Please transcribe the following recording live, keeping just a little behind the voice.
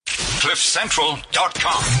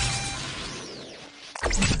CliffCentral.com.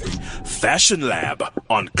 Fashion Lab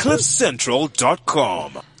on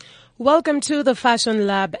CliffCentral.com. Welcome to the Fashion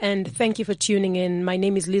Lab, and thank you for tuning in. My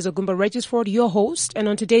name is Lisa Gumba Regisford, your host, and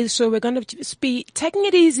on today's show, we're going to be taking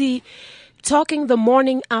it easy, talking the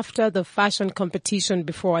morning after the fashion competition.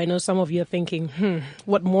 Before, I know some of you are thinking,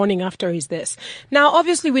 what morning after is this? Now,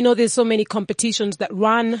 obviously, we know there's so many competitions that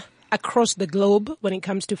run across the globe when it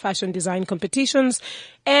comes to fashion design competitions.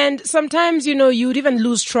 And sometimes, you know, you'd even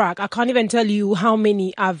lose track. I can't even tell you how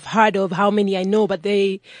many I've heard of, how many I know, but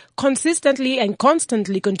they consistently and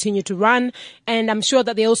constantly continue to run. And I'm sure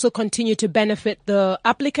that they also continue to benefit the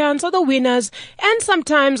applicants or the winners. And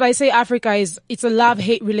sometimes I say it's a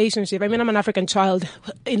love-hate relationship. I mean, I'm an African child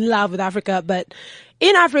in love with Africa, but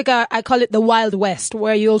in Africa, I call it the Wild West,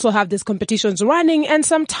 where you also have these competitions running, and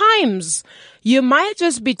sometimes you might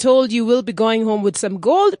just be told you will be going home with some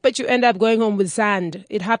gold, but you end up going home with sand.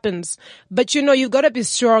 It happens. But you know, you've got to be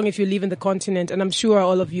strong if you live in the continent, and I'm sure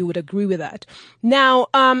all of you would agree with that. Now,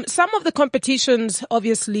 some of the competitions,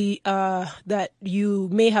 obviously, that you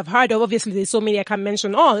may have heard of, obviously there's so many I can't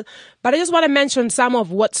mention all, but I just want to mention some of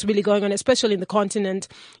what's really going on, especially in the continent.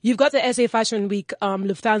 You've got the SA Fashion Week,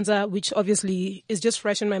 Lufthansa, which obviously is just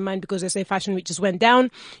fresh in my mind because SA Fashion Week just went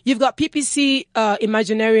down. You've got PPC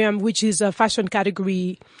Imaginarium, which is a fashion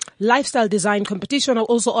category lifestyle design competition,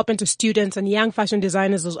 also open to students and young fashion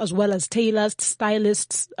designers as well as tailors,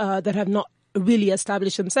 stylists that have not really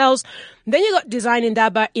established themselves. Then you got Design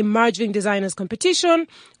Indaba Emerging Designers Competition,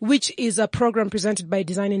 which is a program presented by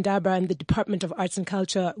Design Indaba and the Department of Arts and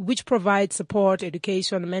Culture, which provides support,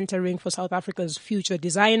 education, mentoring for South Africa's future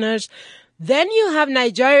designers. Then you have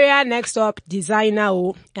Nigeria next up, Design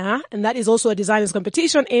Now, and that is also a designers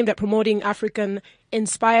competition aimed at promoting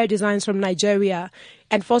African-inspired designs from Nigeria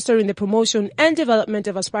and fostering the promotion and development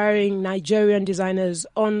of aspiring Nigerian designers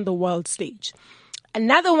on the world stage.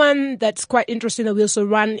 Another one that's quite interesting that we also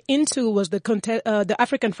ran into was the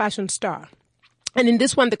African Fashion Star. And in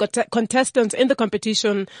this one, the contestants in the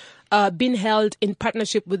competition been held in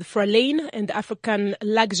partnership with Fralane and the African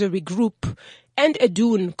Luxury Group and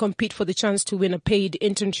Edun compete for the chance to win a paid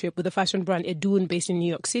internship with the fashion brand Edun based in New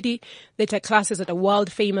York City. They take classes at a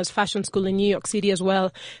world-famous fashion school in New York City as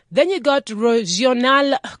well. Then you got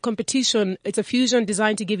Regional Competition. It's a fusion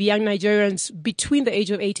designed to give young Nigerians between the age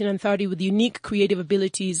of 18 and 30 with unique creative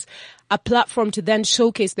abilities a platform to then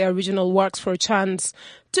showcase their original works for a chance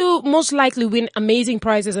to most likely win amazing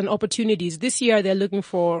prizes and opportunities. This year, they're looking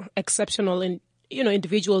for exceptional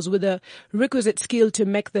individuals with a requisite skill to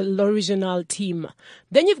make the L'Original team.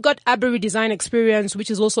 Then you've got Abery Design Experience,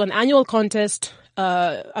 which is also an annual contest,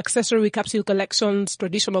 accessory capsule collections,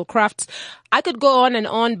 traditional crafts. I could go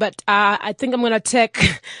on, but I think I'm going to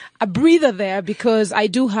take a breather there because I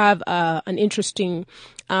do have an interesting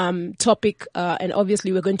topic, and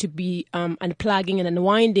obviously we're going to be unplugging and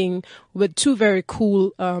unwinding with two very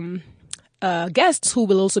cool guests who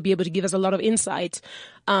will also be able to give us a lot of insight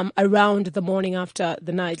around the morning after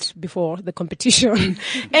the night before the competition.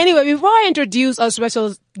 Anyway, before I introduce our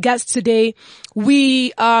special guest today,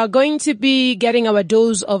 we are going to be getting our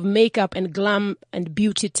dose of makeup and glam and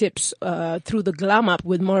beauty tips through the Glam Up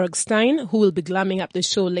with Morag Stein, who will be glamming up the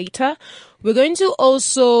show later. We're going to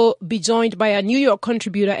also be joined by our New York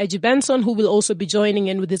contributor, Edgy Benson, who will also be joining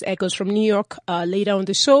in with his echoes from New York later on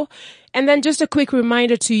the show. And then just a quick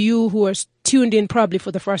reminder to you who are tuned in probably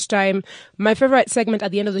for the first time, my favorite segment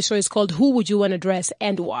at the end of the show is called Who Would You Want to Dress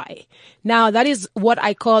and Why? Now, that is what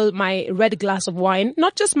I call my red glass of wine.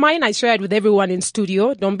 Not just mine, I share it with everyone in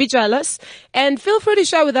studio. Don't be jealous. And feel free to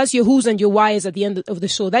share with us your who's and your whys at the end of the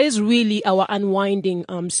show. That is really our unwinding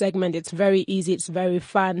segment. It's very easy. It's very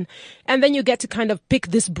fun. And then you get to kind of pick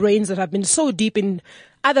these brains that have been so deep in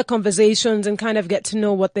other conversations and kind of get to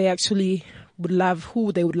know what they actually would love,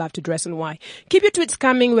 who they would love to dress and why. Keep your tweets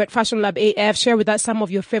coming. We're at Fashion Lab AF. Share with us some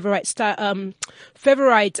of your favorite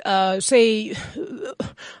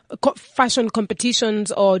fashion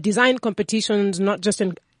competitions or design competitions, not just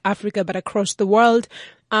in Africa, but across the world.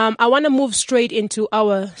 I want to move straight into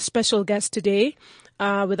our special guest today,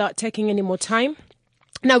 without taking any more time.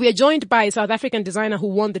 Now, we are joined by a South African designer who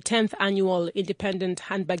won the 10th annual Independent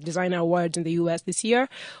Handbag Designer Awards in the US this year,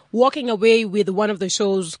 walking away with one of the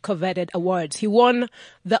show's coveted awards. He won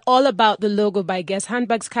the All About the Logo by Guess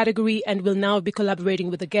Handbags category and will now be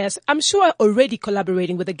collaborating with the Guess, I'm sure already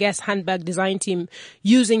collaborating with the Guess handbag design team,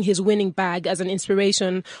 using his winning bag as an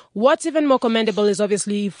inspiration. What's even more commendable is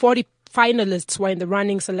obviously 40 finalists were in the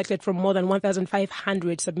running, selected from more than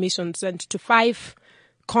 1,500 submissions sent to 5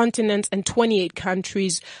 continents and 28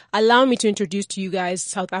 countries. Allow me to introduce to you guys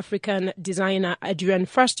South African designer Adrian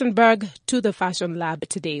Furstenberg to the Fashion Lab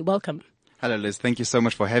today. Welcome. Hello, Liz. Thank you so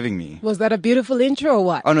much for having me. Was that a beautiful intro or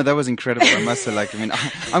what? Oh, no, that was incredible. I must say,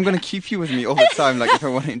 I'm going to keep you with me all the time. If I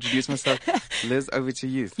want to introduce myself, Liz, over to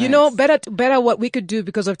you. Thanks. You know, better what we could do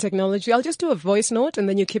because of technology. I'll just do a voice note and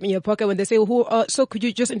then you keep it in your pocket when they say, so could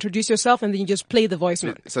you just introduce yourself and then you just play the voice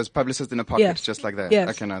note? So it's publicist in a pocket, just like that? Yes.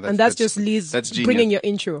 Okay, no, that's just Liz bringing your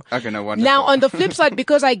intro. Okay, no, wonderful. Now, on the flip side,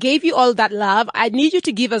 because I gave you all that love, I need you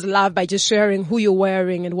to give us love by just sharing who you're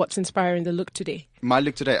wearing and what's inspiring the look today. My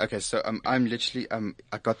look today, okay, so I'm literally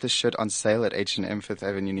I got this shirt on sale at H&M Fifth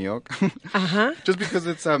Avenue, New York. Just because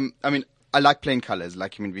it's I like plain colors,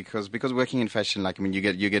 because working in fashion,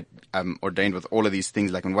 you get ordained with all of these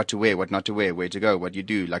things, what to wear, what not to wear, where to go, what you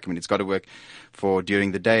do. It's got to work for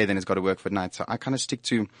during the day, then it's got to work for night. So I kind of stick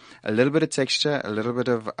to a little bit of texture, a little bit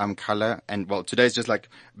of color, and today's just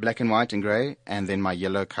black and white and gray, and then my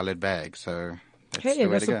yellow colored bag. So.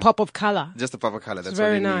 That's a pop of color. Just a pop of color. That's very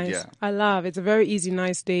all you nice. Need, yeah. I love it. It's a very easy,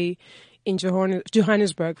 nice day in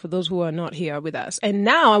Johannesburg for those who are not here with us. And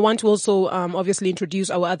now I want to also obviously introduce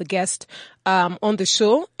our other guest on the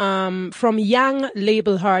show. From young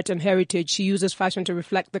label heart and heritage, she uses fashion to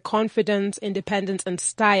reflect the confidence, independence and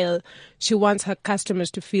style she wants her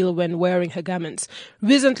customers to feel when wearing her garments.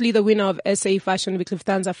 Recently the winner of SA Fashion Week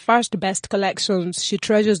Lufthansa First Best Collections, she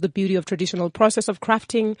treasures the beauty of traditional process of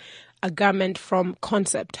crafting a garment from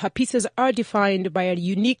concept. Her pieces are defined by a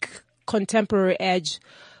unique contemporary edge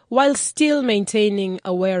while still maintaining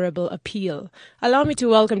a wearable appeal. Allow me to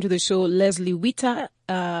welcome to the show Leslie Witter.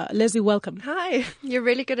 Leslie, welcome. Hi. You're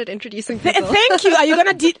really good at introducing people. Thank you. Are you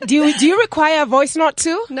gonna do you require a voice note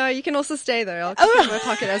too? No, you can also stay there. I'll keep it in my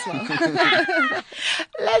pocket as well.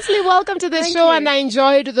 Leslie, welcome to the Thank show, you. and I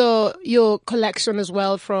enjoyed your collection as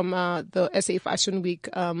well from the SA Fashion Week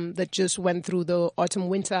that just went through the autumn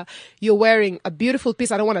winter. You're wearing a beautiful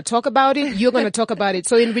piece. I don't want to talk about it. You're going to talk about it.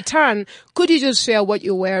 So in return, could you just share what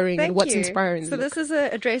you're wearing and what's inspiring? So this is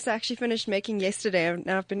a dress I actually finished making yesterday,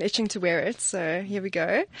 and I've been itching to wear it. So here we go.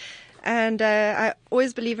 And I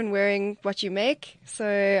always believe in wearing what you make, so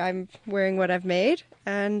I'm wearing what I've made,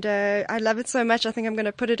 and I love it so much. I think I'm going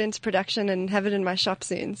to put it into production and have it in my shop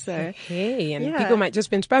soon. So people might just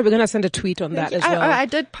be inspired. We're going to send a tweet on that as well. I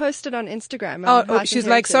did post it on Instagram. Oh, she's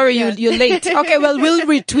like, sorry, you're late. Okay, well, we'll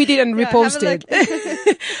retweet it and repost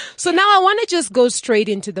it. So now I want to just go straight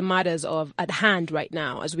into the matters at hand right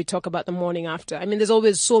now as we talk about the morning after. I mean, there's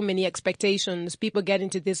always so many expectations. People get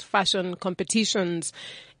into these fashion competitions,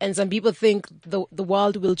 and some people think the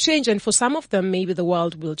world will change, and for some of them, maybe the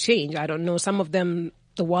world will change. I don't know. Some of them,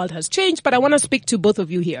 the world has changed, but I want to speak to both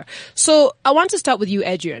of you here. So I want to start with you,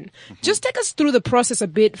 Adrian. Just take us through the process a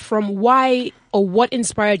bit from why or what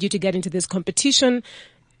inspired you to get into this competition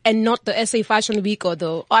and not the SA Fashion Week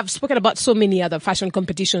I've spoken about so many other fashion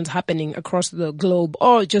competitions happening across the globe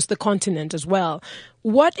or just the continent as well.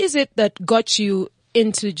 What is it that got you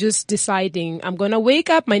into just deciding, I'm going to wake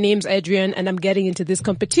up, my name's Adrian, and I'm getting into this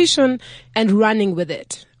competition and running with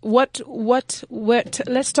it? Let's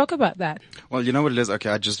talk about that. Well, you know what, Liz? Okay,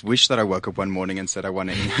 I just wish that I woke up one morning and said I want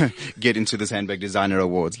to get into this Handbag Designer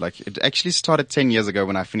Awards. It actually started 10 years ago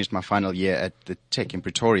when I finished my final year at the Tech in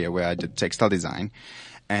Pretoria, where I did textile design.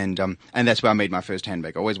 And that's where I made my first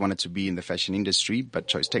handbag. I always wanted to be in the fashion industry, but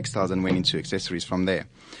chose textiles and went into accessories from there.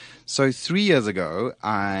 So 3 years ago,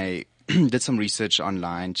 I did some research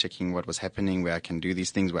online, checking what was happening, where I can do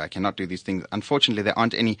these things, where I cannot do these things. Unfortunately, there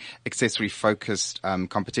aren't any accessory-focused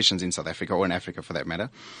competitions in South Africa or in Africa for that matter.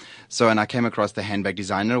 And I came across the Handbag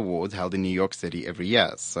Designer Awards held in New York City every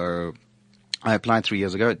year. So I applied 3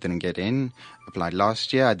 years ago, it didn't get in. Applied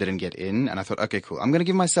last year, I didn't get in. And I thought, okay, cool. I'm going to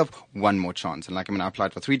give myself one more chance. And I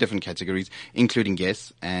applied for 3 different categories, including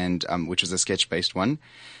Guess, and which was a sketch-based one.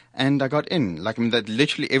 And I got in. That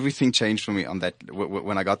literally everything changed for me on that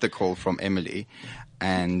when I got the call from Emily,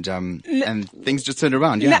 and things just turned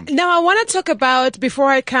around. Yeah. Now I want to talk about,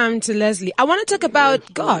 before I come to Leslie, I want to talk about,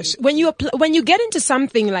 when you get into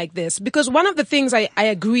something like this, because one of the things I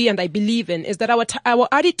agree and I believe in is that our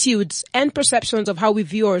attitudes and perceptions of how we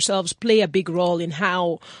view ourselves play a big role in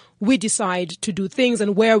how we decide to do things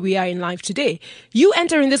and where we are in life today. You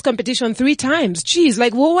enter in this competition 3 times. Jeez,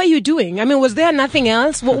 what were you doing? I mean, was there nothing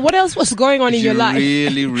else? What else was going on in your life?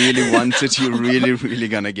 You really want it. You're really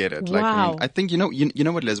gonna get it. Wow. I think, you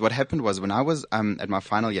know what, Liz, what happened was when I was, at my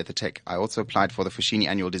final year at the Tech, I also applied for the Foschini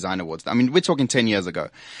Annual Design Awards. I mean, we're talking 10 years ago.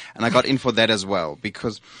 And I got in for that as well,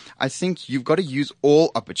 because I think you've got to use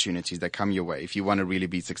all opportunities that come your way if you want to really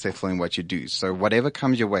be successful in what you do. So whatever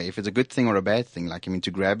comes your way, if it's a good thing or a bad thing,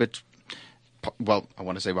 to grab it, well, I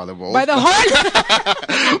want to say by the balls. By the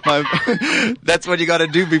horn. That's what you got to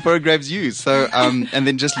do before it grabs you. So, and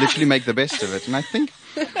then just literally make the best of it. And I think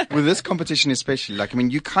with this competition especially, like, I mean,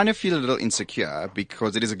 you kind of feel a little insecure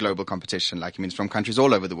because it is a global competition. Like, I mean, it's from countries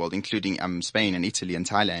all over the world, including Spain and Italy and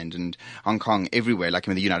Thailand and Hong Kong, everywhere, like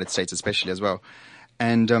in the United States especially as well.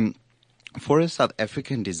 And for a South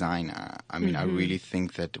African designer, I mean, I really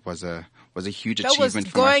think that was a huge achievement. That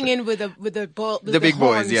was going in with the big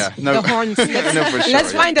horns, boys, yeah. No, the horns. no, for sure,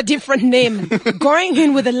 Let's find a different name. Going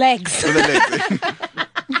in with the legs. With the legs.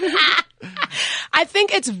 I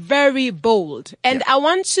think it's very bold. And I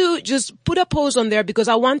want to just put a pause on there because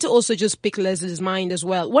I want to also just pick Leslie's mind as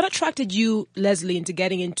well. What attracted you, Leslie, into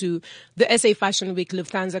getting into the SA Fashion Week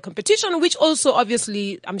Lufthansa competition, which also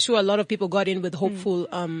obviously I'm sure a lot of people got in with hopeful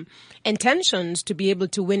intentions to be able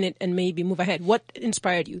to win it and maybe move ahead. What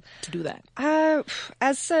inspired you to do that?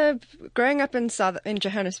 As growing up in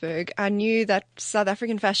Johannesburg, I knew that South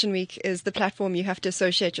African Fashion Week is the platform you have to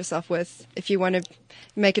associate yourself with if you want to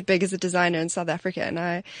make it big as a designer in South Africa.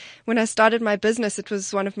 And when I started my business, it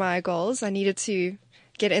was one of my goals. I needed to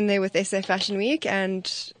get in there with SA Fashion Week, and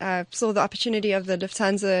saw the opportunity of the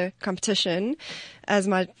Lufthansa competition as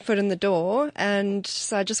my foot in the door. And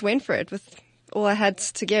so I just went for it with all I had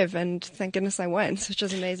to give, and thank goodness I won, which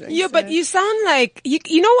was amazing. Yeah, but you sound like,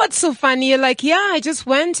 you know what's so funny? You're like, yeah, I just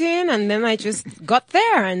went in and then I just got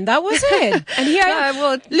there and that was it. And here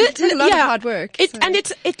it took a lot of hard work. And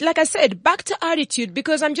it's like I said, back to attitude,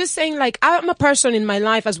 because I'm just saying, like, I'm a person in my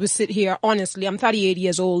life as we sit here, honestly, I'm 38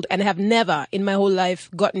 years old and have never in my whole life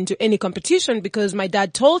gotten into any competition because my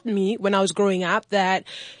dad told me when I was growing up that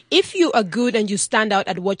if you are good and you stand out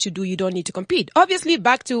at what you do, you don't need to compete. Obviously,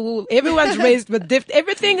 back to everyone's raised with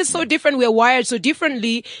everything is so different. We're wired so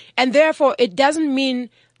differently. And therefore, it doesn't mean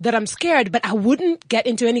that I'm scared, but I wouldn't get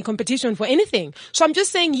into any competition for anything. So I'm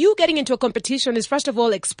just saying you getting into a competition is, first of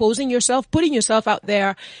all, exposing yourself, putting yourself out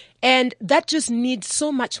there. And that just needs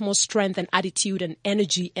so much more strength and attitude and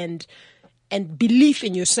energy and belief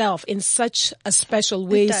in yourself in such a special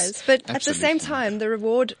way. It does. But Absolutely. At the same time, the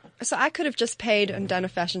reward, so I could have just paid and done a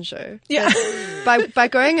fashion show. Yeah. By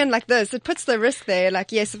going in like this, it puts the risk there.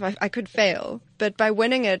 Like, yes, if I could fail, but by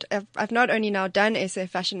winning it, I've not only now done SA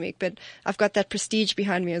Fashion Week, but I've got that prestige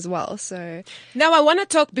behind me as well. So now I want to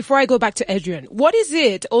talk, before I go back to Adrian, what is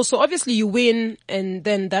it? Also, obviously you win and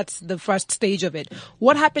then that's the first stage of it.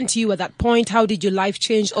 What happened to you at that point? How did your life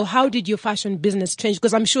change, or how did your fashion business change?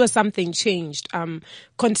 Because I'm sure something changed,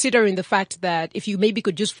 considering the fact that if you maybe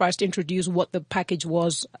could just first introduce what the package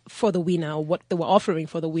was for the winner, or what they were offering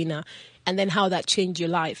for the winner, and then how that changed your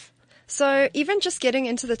life. So even just getting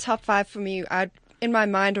into the top 5 for me, I in my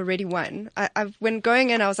mind already won. When going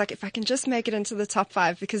in, I was like, if I can just make it into the top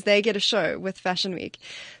 5, because they get a show with Fashion Week.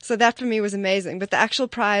 So that for me was amazing. But the actual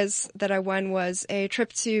prize that I won was a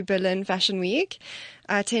trip to Berlin Fashion Week.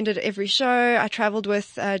 I attended every show. I traveled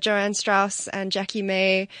with Joanne Strauss and Jackie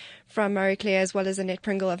May from Marie Claire, as well as Annette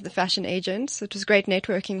Pringle of the Fashion Agent. So it was great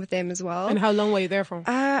networking with them as well. And how long were you there for?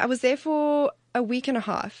 I was there for a week and a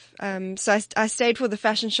half. So I stayed for the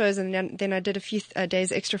fashion shows, and then I did a few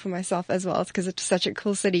days extra for myself as well, because it's such a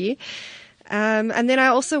cool city. And then I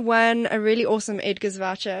also won a really awesome Edgar's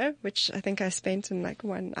voucher, which I think I spent in like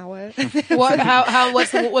 1 hour. What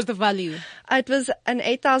was the value? It was an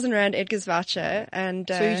 8,000 Rand Edgar's voucher. And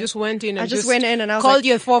so you just went in and I just went in and I was called like,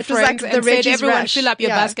 your 4 friends like and said, everyone rush. fill up your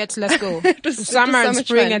baskets, let's go. It was Summer and so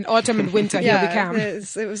spring fun. and autumn and winter, here we come.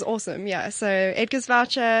 It was awesome. Yeah. So Edgar's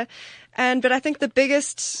voucher. But I think the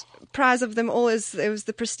biggest prize of them all it was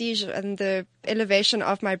the prestige and the elevation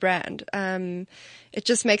of my brand. It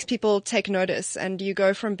just makes people take notice, and you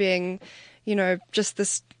go from being, just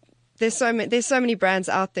this. There's so many brands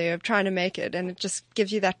out there trying to make it, and it just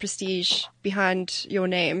gives you that prestige behind your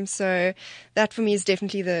name. So that for me is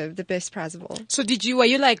definitely the best prize of all. So were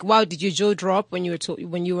you like, wow, did your jaw drop when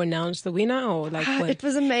you announced the winner, or like when? It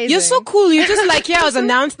was amazing. You're so cool. You're just like, yeah, I was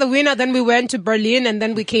announced the winner, then we went to Berlin, and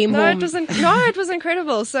then we came home. It was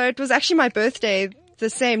incredible. So it was actually my birthday the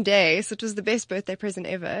same day, so it was the best birthday present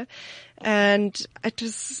ever. And it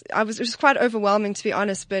was quite overwhelming, to be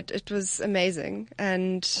honest, but it was amazing.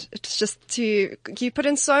 And it's just you put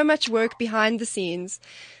in so much work behind the scenes.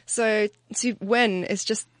 So to win is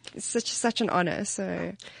just such an honor.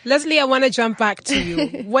 So Leslie, I want to jump back to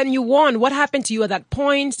you. When you won, what happened to you at that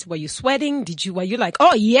point? Were you sweating? Were you like,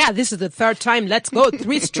 oh yeah, this is the 3rd time, let's go,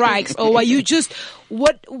 3 strikes? Or were you just,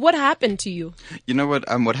 What happened to you? You know what?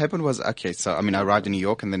 What happened was, okay, so, I mean, I arrived in New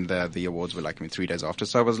York and then the awards were like, 3 days after.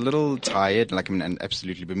 So I was a little tired, and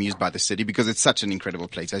absolutely bemused by the city because it's such an incredible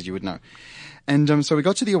place, as you would know. And, so we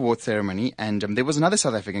got to the award ceremony and, there was another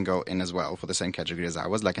South African girl in as well for the same category as I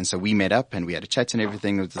was. And so we met up and we had a chat and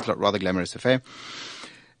everything. It was a rather glamorous affair.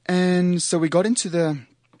 And so we got into the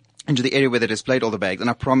area where they displayed all the bags, and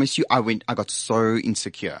I promise you, I got so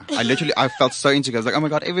insecure. I felt so insecure. I was like, oh my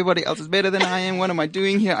God, everybody else is better than I am. What am I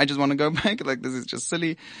doing here? I just want to go back. Like, this is just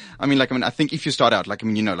silly. I think if you start out,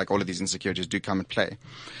 all of these insecurities do come and play.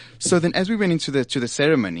 So then as we went into the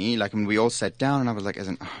ceremony, we all sat down and I was like,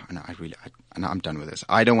 I'm done with this.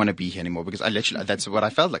 I don't want to be here anymore because that's what I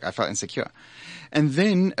felt like. I felt insecure. And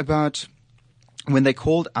then when they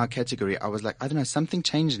called our category, I was like, I don't know, something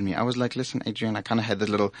changed in me. I was like, listen, Adrian, I kind of had this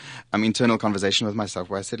little internal conversation with myself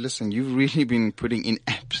where I said, listen, you've really been putting in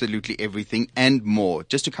absolutely everything and more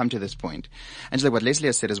just to come to this point. And just like what Leslie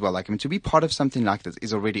has said as well, to be part of something like this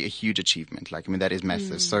is already a huge achievement. That is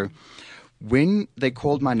massive. So when they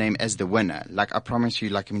called my name as the winner, I promise you,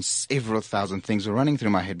 several thousand things were running through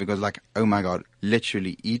my head because oh my God,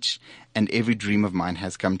 literally each and every dream of mine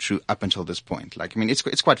has come true up until this point.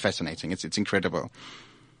 It's quite fascinating. It's incredible.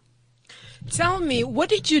 Tell me, what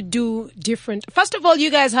did you do different? First of all, you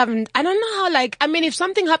guys haven't, I don't know how, if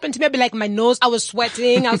something happened to me, I'd be like, my nose, I was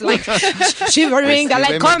sweating, I was shivering, they're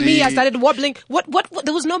like, call me, I started wobbling. What,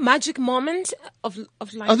 there was no magic moment of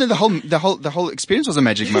Oh, then the whole experience was a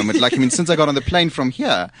magic moment. Since I got on the plane from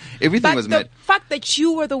here, everything was mad. The fact that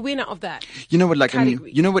you were the winner of that. You know what,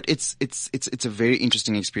 you know what, it's a very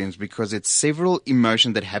interesting experience because it's several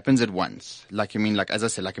emotions that happens at once. As I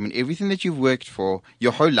said, everything that you've worked for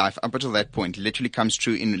your whole life up until that point literally comes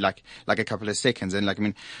true in like a couple of seconds.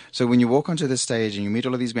 And so when you walk onto the stage and you meet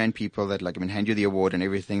all of these grand people that hand you the award and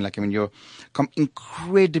everything, you're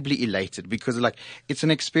incredibly elated because it's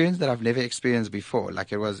an experience that I've never experienced before.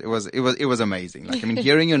 It was amazing.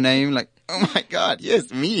 Hearing your name, oh my God,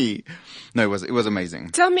 yes, me. No, it was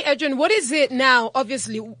amazing. Tell me, Adrian, what is it now?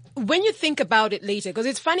 Obviously, when you think about it later, because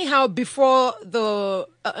it's funny how before the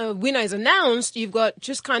winner is announced, you've got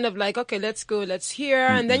just kind of okay, let's go, let's hear,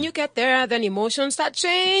 and then you get there, then emotions start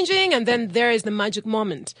changing, and then there is the magic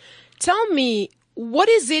moment. Tell me, what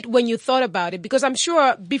is it when you thought about it? Because I'm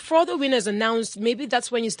sure before the winner is announced, maybe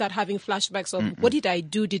that's when you start having flashbacks of what did I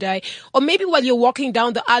do? Or maybe while you're walking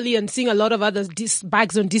down the alley and seeing a lot of other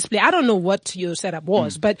bags on display. I don't know what your setup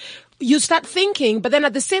was, but you start thinking, but then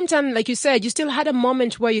at the same time, like you said, you still had a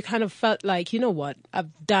moment where you kind of felt like, you know what,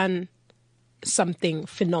 I've done something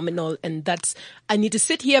phenomenal, and I need to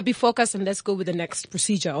sit here, be focused, and let's go with the next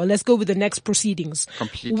procedure, or let's go with the next proceedings.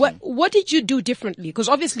 Completely. What did you do differently? Because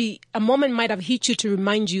obviously a moment might have hit you to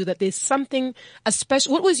remind you that there's something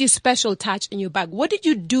special. What was your special touch in your bag? What did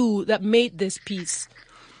you do that made this piece?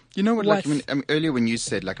 You know what, earlier when you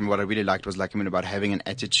said, what I really liked was, about having an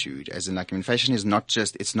attitude, as in, fashion is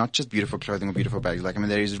it's not just beautiful clothing or beautiful bags.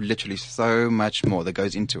 There is literally so much more that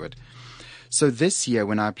goes into it. So this year,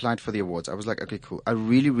 when I applied for the awards, I was like, okay, cool. I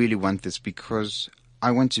really, really want this because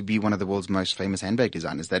I want to be one of the world's most famous handbag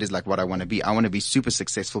designers. That is what I want to be. I want to be super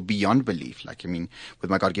successful beyond belief. With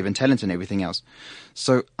my God-given talent and everything else.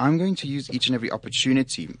 So I'm going to use each and every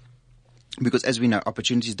opportunity. Because as we know,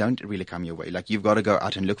 opportunities don't really come your way. You've got to go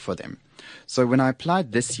out and look for them. So when I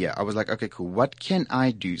applied this year, I was like, okay, cool. What can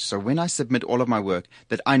I do? So when I submit all of my work,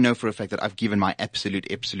 that I know for a fact that I've given my absolute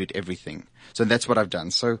everything. So that's what I've done.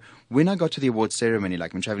 So when I got to the awards ceremony,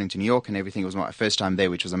 when traveling to New York and everything, it was my first time there,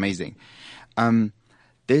 which was amazing.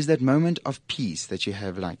 There's that moment of peace that you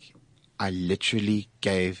have, I literally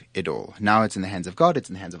gave it all. Now it's in the hands of God. It's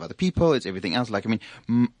in the hands of other people. It's everything else.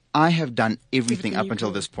 I have done everything up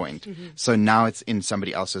until this point. Mm-hmm. So now it's in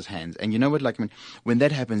somebody else's hands. And you know what, when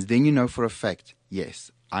that happens, then you know for a fact,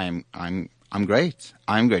 yes, I'm great.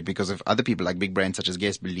 I'm great because if other people like big brands such as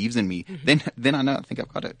Guess believes in me, then I think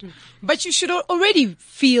I've got it. But you should already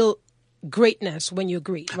feel greatness when you're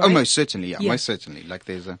great, right? Oh, most certainly, yeah. Most certainly.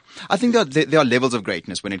 I think there are levels of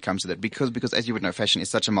greatness when it comes to that because as you would know, fashion is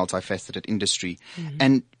such a multifaceted industry,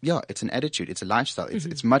 and it's an attitude, it's a lifestyle,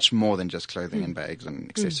 it's much more than just clothing and bags and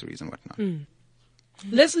accessories and whatnot.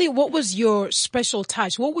 Leslie, what was your special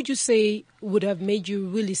touch? What would you say would have made you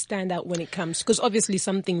really stand out when it comes? Because obviously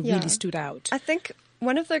something really stood out. I think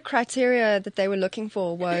one of the criteria that they were looking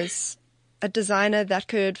for was a designer that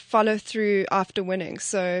could follow through after winning.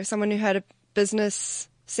 So someone who had a business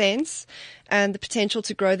sense and the potential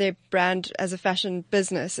to grow their brand as a fashion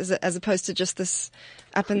business as opposed to just this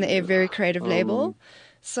up in the air, very creative label.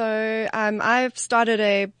 So I've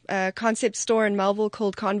started a concept store in Melville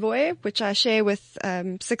called Convoy, which I share with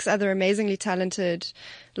 6 other amazingly talented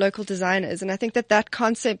local designers. And I think that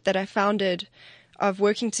concept that I founded of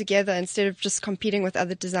working together instead of just competing with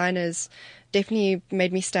other designers definitely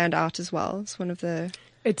made me stand out as well. It's one of the...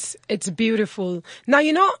 It's beautiful. Now,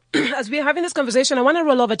 as we're having this conversation, I want to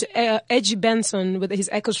roll over to Edgy Benson with his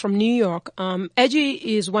echoes from New York. Edgy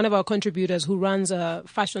is one of our contributors who runs a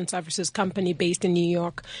fashion services company based in New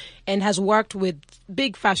York and has worked with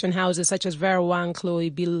big fashion houses such as Vera Wang,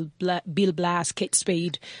 Chloe, Bill Blass, Kate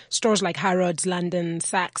Spade, stores like Harrods, London,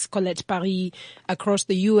 Saks, Colette Paris, across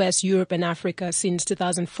the US, Europe, and Africa since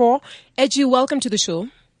 2004. Edgy, welcome to the show.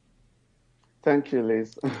 Thank you,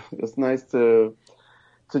 Liz. It's nice to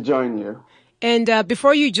join you. And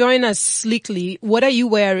before you join us sleekly, what are you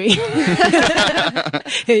wearing?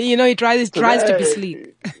 He tries to be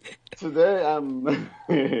sleek. Today, I'm going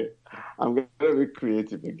to be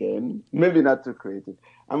creative again. Maybe not too creative.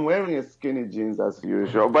 I'm wearing a skinny jeans as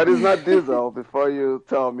usual, but it's not Diesel. Before you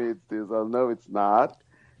tell me it's Diesel, no, it's not.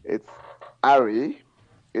 It's Ari.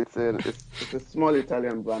 It's a small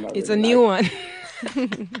Italian brand. It's a new one.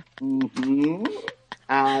 Mm-hmm.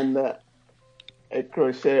 And a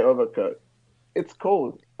crochet overcoat. It's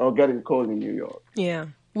cold, or getting cold in New York. Yeah.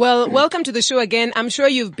 Well, welcome to the show again. I'm sure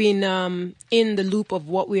you've been in the loop of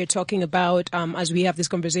what we are talking about as we have this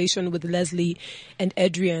conversation with Leslie and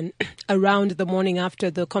Adrian around the morning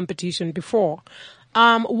after the competition before.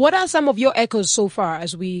 What are some of your echoes so far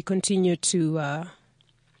as we continue to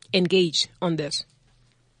engage on this?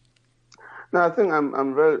 No, I think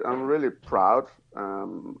I'm really proud. I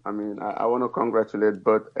want to congratulate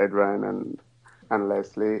both Adrian and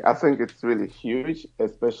Leslie. I think it's really huge,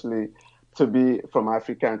 especially to be from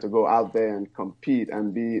Africa and to go out there and compete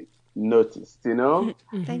and be noticed, Thank you.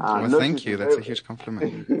 Well, thank you. That's a huge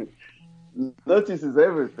compliment. Notice is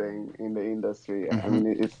everything in the industry. Mm-hmm. I mean,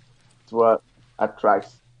 it's what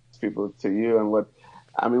attracts people to you and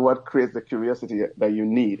what creates the curiosity that you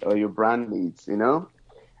need or your brand needs,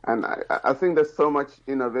 And I think there's so much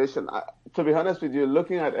innovation. To be honest with you,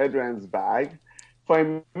 looking at Adrian's bag, for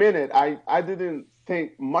a minute, I didn't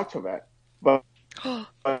think much of it. But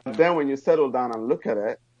then when you settle down and look at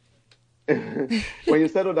it, there's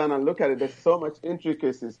so much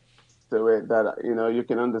intricacies to it that, you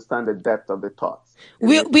can understand the depth of the thoughts.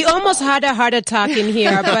 We almost had a heart attack in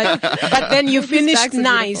here, but then you finished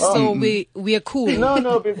nice, so we are cool.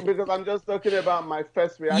 No, because I'm just talking about my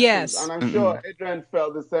first reaction. Yes. And I'm sure Adrian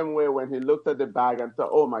felt the same way when he looked at the bag and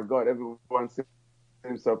thought, oh my God, everyone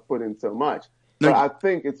seems to have put in so much. But I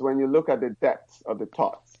think it's when you look at the depths of the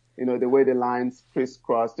thoughts, the way the lines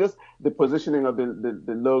crisscross, just the positioning of the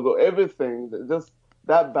logo, everything, just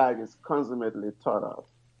that bag is consummately thought of.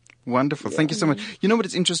 Wonderful. Thank you so much. You know what?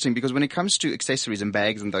 It's interesting because when it comes to accessories and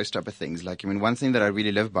bags and those type of things, one thing that I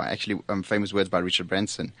really live by, actually, famous words by Richard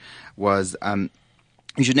Branson was,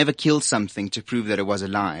 you should never kill something to prove that it was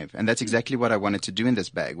alive. And that's exactly what I wanted to do in this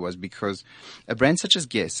bag, was because a brand such as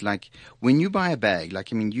Guess, when you buy a bag,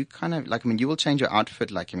 you will change your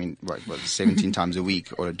outfit, 17 times a week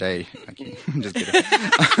or a day. I'm just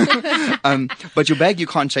kidding. But your bag, you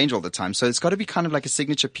can't change all the time. So it's got to be kind of like a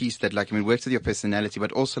signature piece that, works with your personality,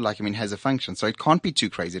 but also, has a function. So it can't be too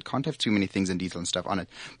crazy. It can't have too many things and detail and stuff on it.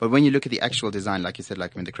 But when you look at the actual design, like you said,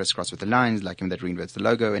 the crisscross with the lines, that reinverts the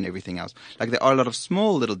logo and everything else, there are a lot of small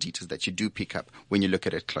little details that you do pick up when you look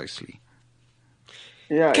at it closely.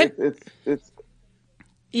 Yeah, it's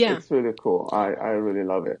really cool. I really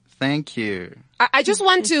love it. Thank you. I just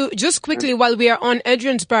want to, just quickly while we are on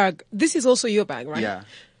Adrian's bag, this is also your bag, right? Yeah.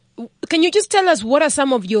 Can you just tell us what are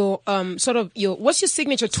some of your, what's your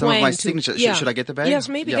signature twang? Some of my signature. Should I get the bag? Yes,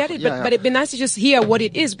 maybe get it. But it'd be nice to just hear what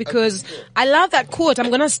it is because I love that quote. I'm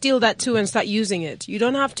going to steal that too and start using it. You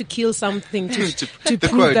don't have to kill something to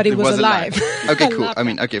prove quote, that it was alive. Okay, cool.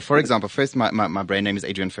 For example, first my brand name is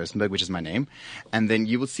Adrian Furstenberg, which is my name. And then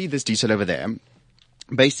you will see this detail over there.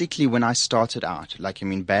 Basically, when I started out,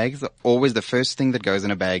 bags are always the first thing that goes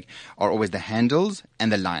in a bag are always the handles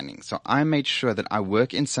and the lining. So I made sure that I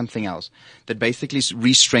work in something else that basically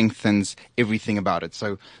re-strengthens everything about it.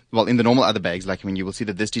 So, in the normal other bags, you will see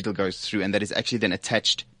that this detail goes through and that is actually then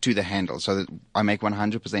attached to the handle. So that I make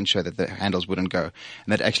 100% sure that the handles wouldn't go. And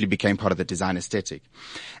that actually became part of the design aesthetic.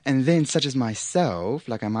 And then, such as myself,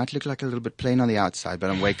 I might look like a little bit plain on the outside, but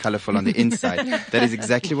I'm way colorful on the inside. That is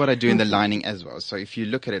exactly what I do in the lining as well. So if you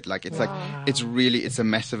look at it, it's a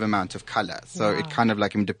massive amount of color. So it kind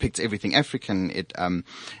of depicts everything African. It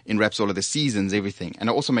wraps all of the seasons, everything. And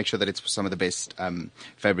I also make sure that it's some of the best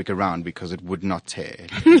fabric around because it would not tear.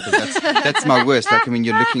 Because that's my worst. Like, I mean,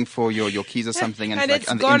 you're looking for your keys or something, and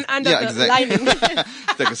it's gone under the lining.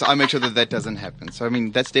 Exactly. So I make sure that doesn't happen. So I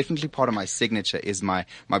mean, that's definitely part of my signature is my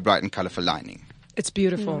bright and colorful lining. It's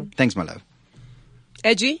beautiful. Thanks, my love.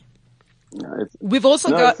 Edgy? No, We've also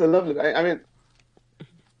got... It's a lovely... I mean...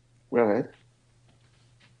 Go ahead.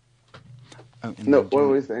 No, what were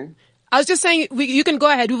we saying? I was just saying, you can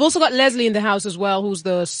go ahead. We've also got Leslie in the house as well, who's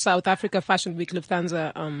the South Africa Fashion Week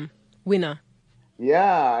Lufthansa winner.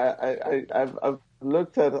 Yeah, I've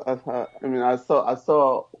looked at her. I mean, I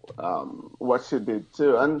saw what she did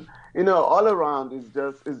too, and you know, all around it's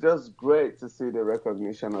just great to see the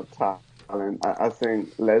recognition of talent. I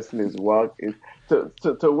think Leslie's work is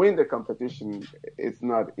to win the competition. It's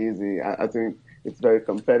not easy. I think it's very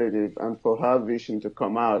competitive, and for her vision to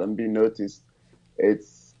come out and be noticed,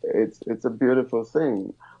 it's a beautiful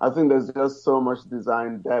thing. I think there's just so much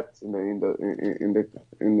design depth in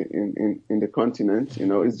the continent. You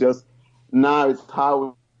know, it's just now it's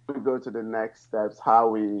how we go to the next steps,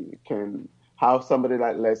 how somebody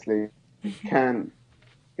like Leslie can,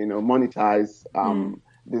 you know, monetize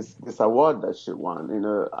this award that she won. You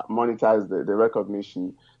know, monetize the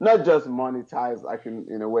recognition, not just monetize like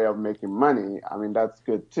in a way of making money. I mean, that's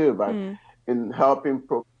good too, but in helping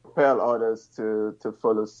propel others to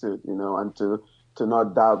follow suit, you know, and to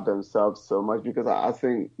not doubt themselves so much, because I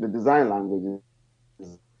think the design language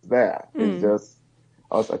is there. It's just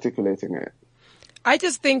us articulating it. I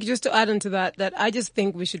just think, just to add on to that I just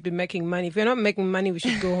think we should be making money. If we're not making money, we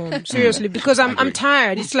should go home. Seriously, because I'm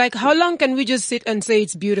tired. It's like, how long can we just sit and say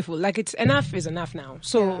it's beautiful? Like, it's enough is enough now.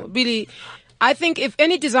 So really, I think if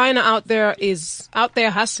any designer out there is out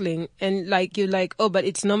there hustling and like you're like, oh, but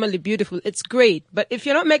it's normally beautiful, it's great. But if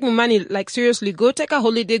you're not making money, like seriously, go take a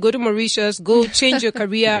holiday, go to Mauritius, go change your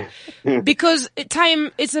career, because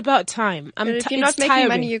it's about time. If you're not making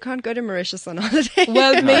money, you can't go to Mauritius on holiday.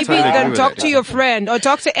 Well, maybe then talk to your friend or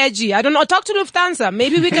talk to Edgy. I don't know, talk to Lufthansa.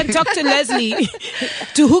 Maybe we can talk to Leslie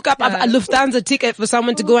to hook up a Lufthansa ticket for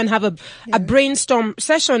someone to go and have a brainstorm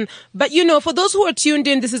session. But you know, for those who are tuned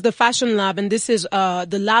in, this is the Fashion Lab, and this is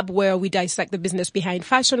the lab where we dissect the business behind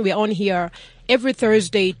fashion. We're on here every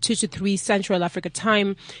Thursday, 2 to 3 Central Africa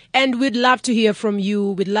time. And we'd love to hear from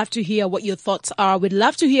you. We'd love to hear what your thoughts are. We'd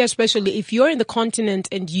love to hear, especially if you're in the continent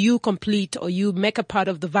and you complete or you make a part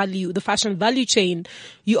of the fashion value chain,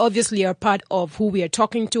 you obviously are part of who we are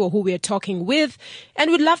talking to or who we are talking with.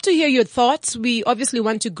 And we'd love to hear your thoughts. We obviously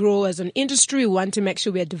want to grow as an industry. We want to make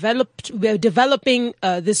sure we are developing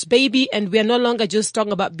this baby, and we are no longer just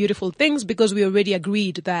talking about beautiful things, because we already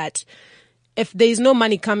agreed that if there is no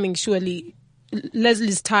money coming, surely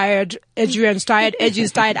Leslie's tired, Adrian's tired,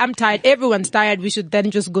 Edgy's tired, I'm tired, everyone's tired. We should then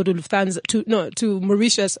just go to to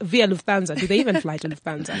Mauritius via Lufthansa. Do they even fly to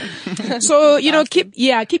Lufthansa? So, you know, keep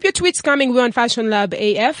your tweets coming. We're on Fashion Lab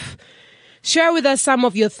AF. Share with us some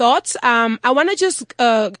of your thoughts. I want to just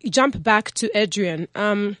jump back to Adrian.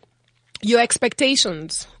 Your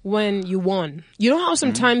expectations when you won. You know how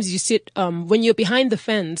sometimes you sit, when you're behind the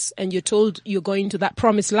fence and you're told you're going to that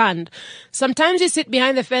promised land, sometimes you sit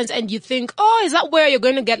behind the fence and you think, oh, is that where you're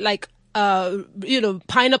going to get like,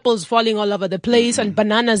 pineapples falling all over the place and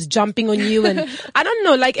bananas jumping on you? And I don't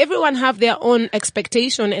know, like everyone have their own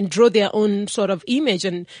expectation and draw their own sort of image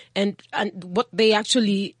and what they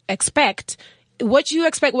actually expect. What you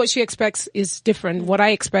expect, what she expects is different. What I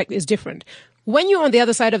expect is different. When you're on the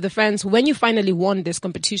other side of the fence, when you finally won this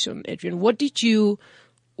competition, Adrian,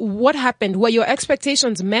 what happened? Were your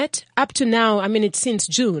expectations met up to now? I mean, it's since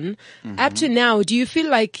June. Up to now, do you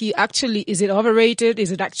feel like is it overrated?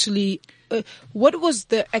 Is it actually, what was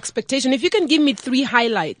the expectation? If you can give me 3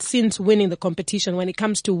 highlights since winning the competition when it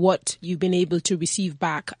comes to what you've been able to receive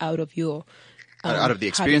back out of your, out of the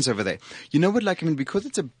experience over there. You know what, like, I mean, because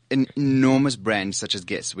it's an enormous brand such as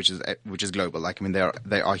Guess, which is global, like, I mean,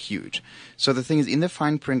 they are huge. So the thing is, in the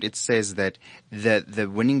fine print, it says that the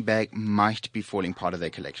winning bag might be falling part of their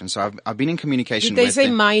collection. So I've been in communication with Did they say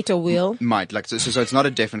might or will? Might, like, so it's not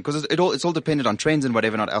a definite, because it's all dependent on trends and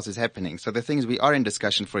whatever not else is happening. So the thing is, we are in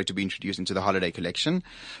discussion for it to be introduced into the holiday collection.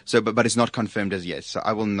 So, but it's not confirmed as yet. So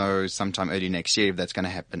I will know sometime early next year if that's going to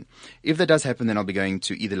happen. If that does happen, then I'll be going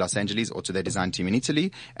to either Los Angeles or to their design team in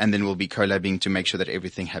Italy, and then we'll be collabing to make sure that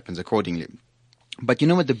everything happens accordingly. But you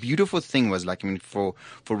know what, the beautiful thing was, like, I mean, for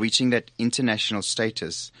reaching that international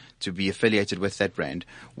status to be affiliated with that brand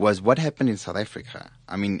was what happened in South Africa.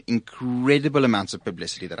 I mean, incredible amounts of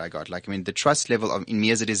publicity that I got. Like, I mean, the trust level in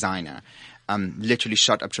me as a designer, literally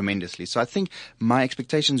shot up tremendously. So I think my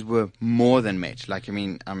expectations were more than met. Like, I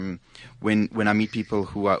mean, when I meet people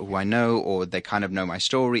who I know, or they kind of know my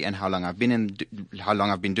story and how long I've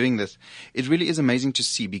been doing this, it really is amazing to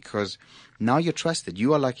see, because now you're trusted.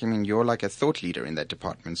 You're like a thought leader in that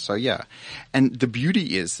department. So yeah. And the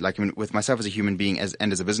beauty is, like, I mean, with myself as a human being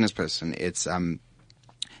and as a business person, it's,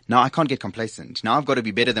 now I can't get complacent. Now I've got to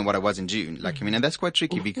be better than what I was in June. Like, I mean, and that's quite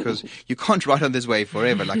tricky, because you can't ride on this wave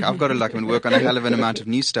forever. Like, I've got to, like, work on a hell of an amount of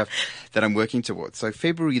new stuff that I'm working towards. So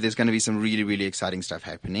February, there's going to be some really, really exciting stuff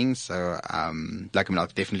happening. So, like, I mean, I'll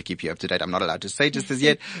definitely keep you up to date. I'm not allowed to say just as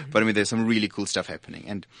yet, but I mean, there's some really cool stuff happening.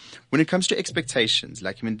 And when it comes to expectations,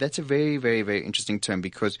 like, I mean, that's a very, very, very interesting term,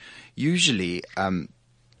 because usually,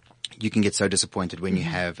 you can get so disappointed when you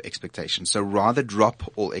have expectations. So rather drop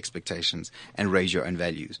all expectations and raise your own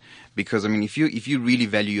values. Because, I mean, if you really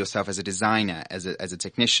value yourself as a designer, as a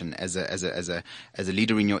technician, as a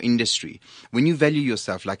leader in your industry, when you value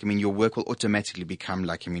yourself, like, I mean, your work will automatically become,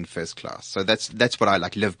 like, I mean, first class. So that's what I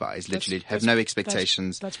like live by, is literally have no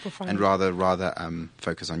expectations, that's profound. And rather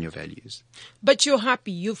focus on your values. But you're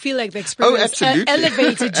happy. You feel like the experience absolutely.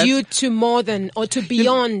 Elevated you to more than, or to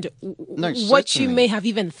beyond what certainly. you may have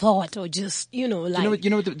even thought, or just, like. You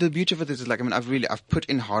know what the beauty of it is like, I mean, I've put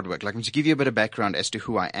in hard work. Like, I mean, to give you a bit of background as to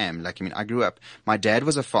who I am, like, I mean, I grew up, my dad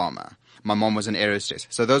was a farmer. My mom was an air hostess.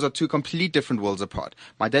 So those are two complete different worlds apart.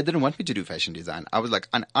 My dad didn't want me to do fashion design. I was like,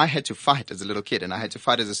 and I had to fight as a little kid, and I had to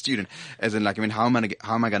fight as a student, as in, like, I mean, how am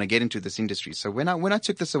I going to get into this industry? So when I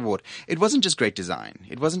took this award, it wasn't just great design.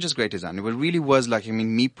 It really was, like, I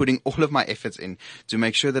mean, me putting all of my efforts in to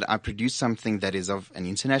make sure that I produce something that is of an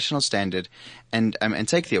international standard, and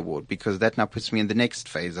take the award, because that now puts me in the next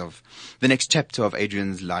phase of the next chapter of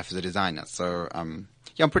Adrian's life as a designer. So,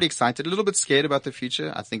 yeah, I'm pretty excited. A little bit scared about the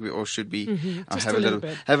future. I think we all should be. Have a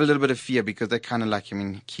little bit of fear, because that kind of, like, I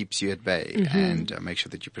mean, keeps you at bay, and make sure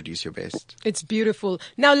that you produce your best. It's beautiful.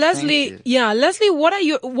 Now, Leslie, what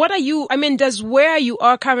are you, I mean, does where you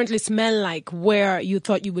are currently smell like where you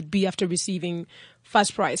thought you would be after receiving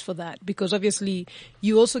first prize for that? Because obviously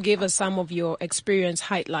you also gave us some of your experience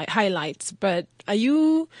highlights, but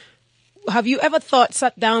have you ever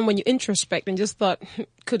sat down when you introspect and just thought,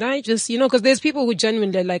 could I just, because there's people who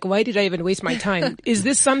genuinely are like, why did I even waste my time? Is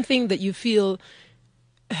this something that you feel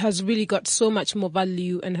has really got so much more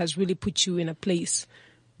value and has really put you in a place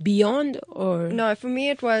beyond, or? No, for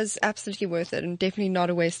me it was absolutely worth it, and definitely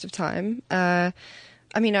not a waste of time. I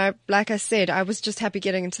mean, like I said, I was just happy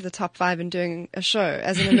getting into the top 5 and doing a show.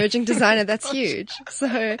 As an emerging designer, that's huge.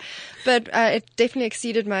 So, but it definitely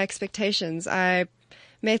exceeded my expectations. I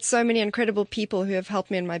met so many incredible people who have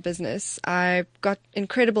helped me in my business. I got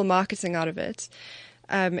incredible marketing out of it.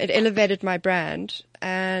 It elevated my brand,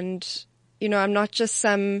 and, I'm not just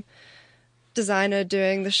some designer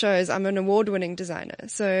doing the shows. I'm an award-winning designer.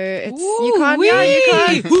 So it's, you can't,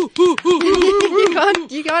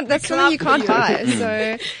 that's something you can't buy.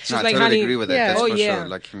 So She's like, I like, totally honey, agree with that. yeah. That's Oh, for yeah. sure.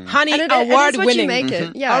 Like, I mean, honey, and it award is what you winning. make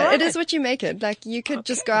it. Yeah, All right. it is what you make it. Like, you could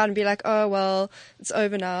just go out and be like, oh, well, it's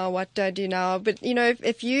over now. What do I do now? But,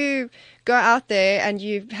 if you go out there and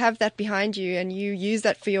you have that behind you and you use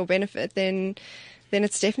that for your benefit, then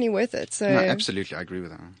it's definitely worth it. So no, absolutely, I agree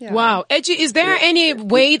with that. yeah. Wow. Edgy, is there any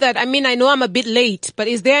way that, I mean, I know I'm a bit late, but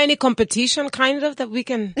is there any competition kind of that we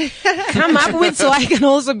can come up with so I can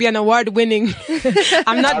also be an award winning?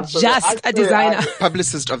 I'm not just a designer.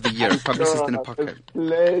 Publicist of the year, publicist in a pocket.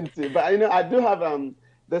 Plenty. But, I do have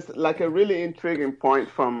this, like, a really intriguing point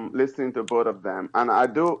from listening to both of them. And I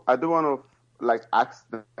do want to, like, ask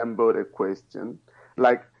them both a question.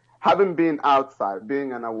 Like, having been outside,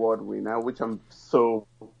 being an award winner, which I'm so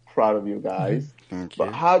proud of you guys. Thank you.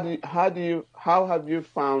 But how have you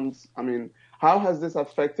found, I mean, how has this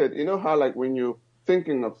affected, how, like, when you're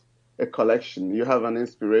thinking of a collection, you have an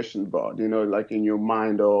inspiration board, like in your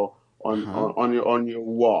mind or on your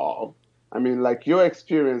wall. I mean, like, your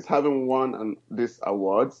experience having won these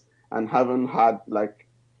awards and having had, like,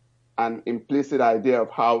 an implicit idea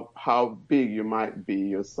of how big you might be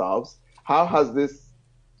yourselves, how has this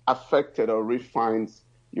affected or refined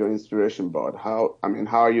your inspiration board? How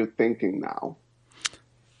are you thinking now?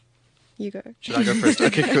 You go. Should I go first?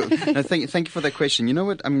 Okay, cool. No, thank you for that question. You know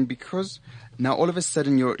what? I mean, because now all of a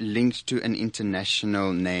sudden you're linked to an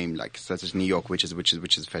international name, like such as New York, which is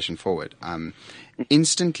fashion forward.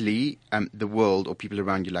 Instantly, the world or people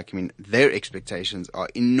around you, like, I mean, their expectations are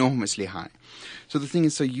enormously high. So the thing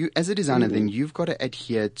is, so you, as a designer, then you've got to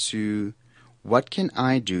adhere to what can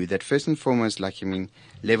I do that first and foremost, like, I mean,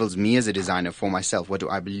 levels me as a designer for myself? What do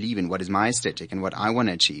I believe in? What is my aesthetic and what I want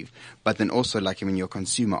to achieve? But then also, like, I mean, your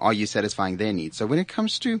consumer, are you satisfying their needs? So when it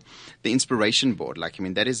comes to the inspiration board, like, I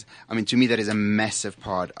mean, that is, I mean, to me, that is a massive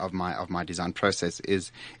part of my design process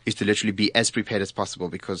is to literally be as prepared as possible,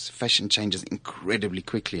 because fashion changes incredibly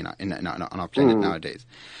quickly on our planet nowadays.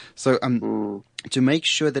 So, to make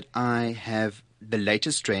sure that I have the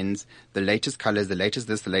latest trends, the latest colors, the latest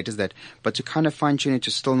this, the latest that, but to kind of fine tune it to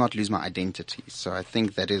still not lose my identity. So I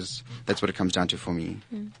think that's what it comes down to for me.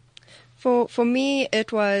 For me,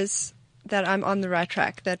 it was that I'm on the right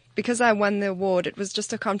track, that because I won the award, it was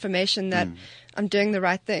just a confirmation that I'm doing the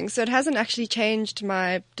right thing. So it hasn't actually changed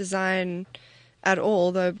my design at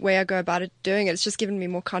all, the way I go about it, doing it. It's just given me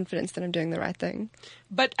more confidence that I'm doing the right thing.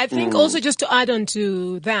 But I think also, just to add on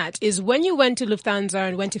to that, is when you went to Lufthansa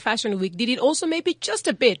and went to Fashion Week, did it also maybe just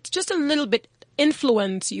a little bit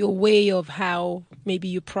influence your way of how maybe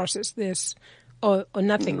you process this, or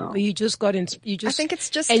nothing? No. Or you just got in, you just I think it's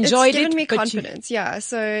just enjoyed it's given it, me but confidence,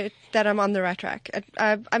 so that I'm on the right track.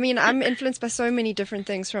 I mean, I'm influenced by so many different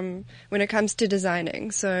things from when it comes to designing.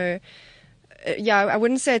 So, I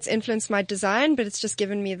wouldn't say it's influenced my design, but it's just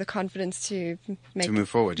given me the confidence to move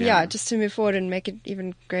forward. Just to move forward and make it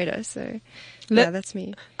even greater. So, that's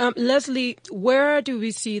me. Leslie, where do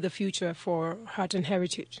we see the future for Heart and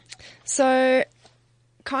Heritage? So,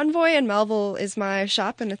 Convoy in Melville is my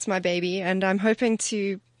shop and it's my baby, and I'm hoping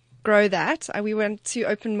to grow that. We want to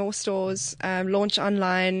open more stores, launch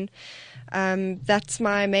online. That's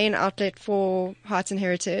my main outlet for Heart and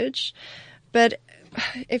Heritage. But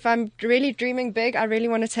if I'm really dreaming big, I really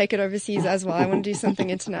want to take it overseas as well. I want to do something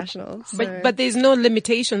international. So. But there's no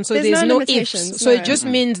limitation, so there's no ifs. So it just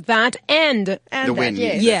means that and the that, when.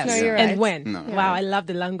 yes, No, you're and right. when. No. Wow, I love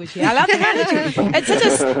the language here. I love the language.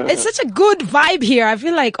 It's such a good vibe here. I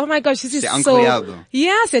feel like, oh my gosh, this is C'est so. incroyable.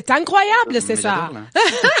 Yeah, c'est incroyable, c'est ça.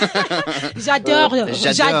 J'adore.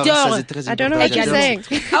 Ça, c'est très I don't know what you're important.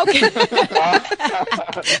 saying. Okay.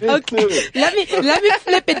 Let me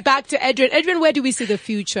flip it back to Adrian. Adrian, where do we see the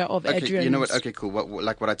future of Okay, Adrian? you know what? Okay, cool.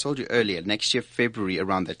 Like what I told you earlier, next year, February,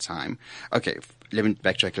 around that time. Okay, let me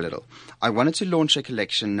backtrack a little. I wanted to launch a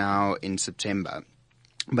collection now in September.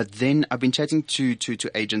 But then I've been chatting to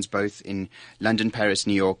agents both in London, Paris,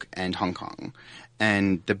 New York, and Hong Kong.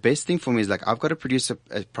 And the best thing for me is, like, I've got to produce a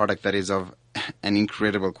product that is of an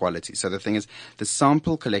incredible quality. So the thing is, the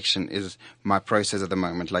sample collection is my process at the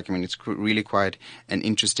moment. Like, I mean, it's really quite an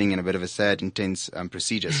interesting and a bit of a sad, intense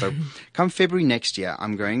procedure. So come February next year,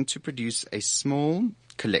 I'm going to produce a small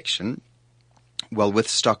collection, well, with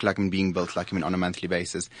stock, like, I mean, being built, like, I mean, on a monthly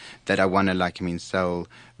basis, that I want to, like, I mean, sell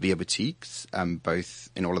via boutiques, both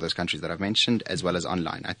in all of those countries that I've mentioned, as well as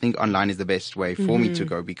online. I think online is the best way for me to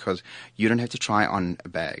go, because you don't have to try on a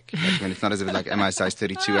bag. Like, I mean, it's not as if, like, am I size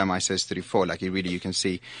 32, am I size 34? Like, you can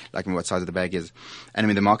see, like, I mean, what size of the bag is. And I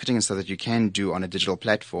mean, the marketing and stuff that you can do on a digital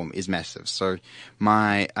platform is massive. So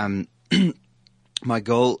my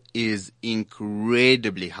goal is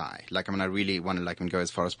incredibly high. Like, I mean, I really want to, like, go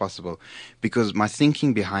as far as possible, because my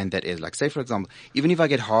thinking behind that is, like, say, for example, even if I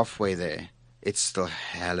get halfway there, it's still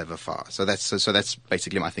hell of a far. So that's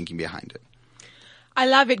basically my thinking behind it. I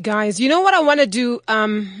love it, guys. You know what I want to do,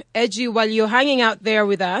 Edgy, while you're hanging out there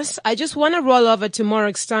with us? I just want to roll over to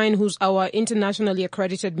Morag Stein, who's our internationally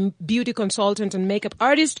accredited beauty consultant and makeup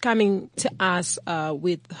artist, coming to us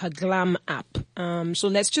with her glam app. So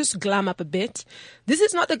let's just glam up a bit. This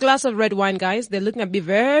is not the glass of red wine, guys. They're looking at me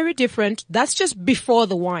very different. That's just before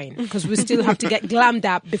the wine, because we still have to get glammed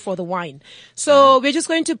up before the wine. So we're just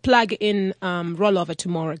going to plug in, roll over to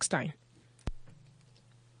Morag Stein.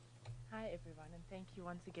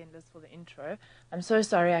 Once again, Liz, for the intro. I'm so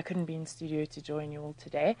sorry I couldn't be in studio to join you all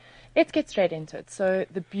today. Let's get straight into it. So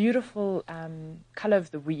the beautiful color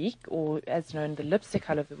of the week, or as known, the lipstick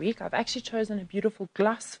color of the week, I've actually chosen a beautiful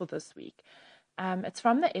gloss for this week. It's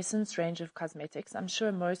from the Essence range of cosmetics. I'm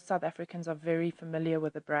sure most South Africans are very familiar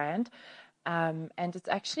with the brand. And it's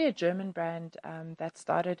actually a German brand that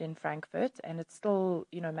started in Frankfurt, and it's still,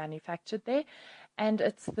 manufactured there. And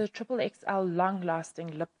it's the XXL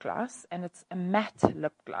long-lasting lip gloss, and it's a matte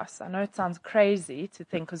lip gloss. I know it sounds crazy to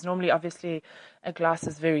think, because normally, obviously, a gloss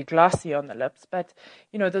is very glossy on the lips. But,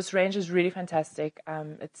 this range is really fantastic.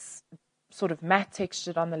 It's sort of matte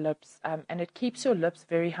textured on the lips, and it keeps your lips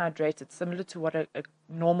very hydrated, similar to what a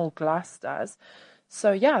normal gloss does.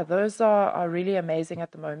 So, yeah, those are really amazing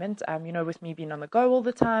at the moment. With me being on the go all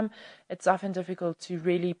the time, it's often difficult to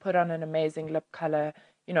really put on an amazing lip color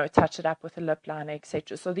touch it up with a lip liner,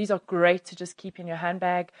 etc. So these are great to just keep in your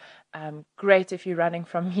handbag. Great if you're running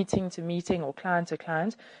from meeting to meeting or client to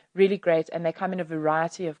client. Really great, and they come in a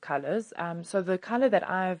variety of colors. So the color that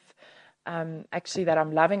that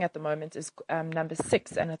I'm loving at the moment is number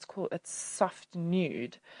 6, and it's soft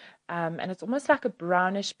nude. And it's almost like a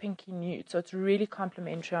brownish pinky nude. So it's really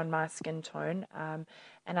complementary on my skin tone.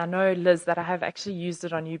 And I know, Liz, that I have actually used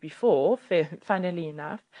it on you before, funnily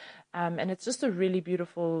enough. And it's just a really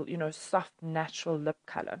beautiful, soft, natural lip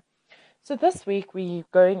color. So this week we're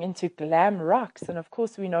going into glam rocks, and of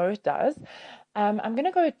course we know it does. I'm going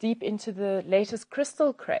to go deep into the latest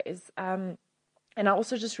crystal craze. And I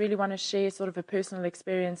also just really want to share sort of a personal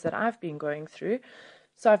experience that I've been going through.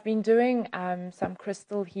 So I've been doing some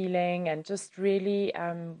crystal healing and just really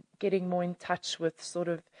getting more in touch with sort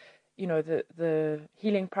of, the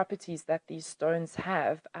healing properties that these stones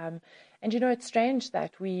have. And, it's strange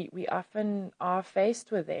that we often are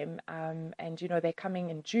faced with them. And, they're coming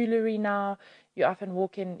in jewelry now. You often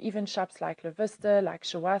walk in even shops like La Vista, like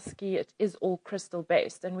Swarovski. It is all crystal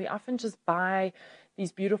based. And we often just buy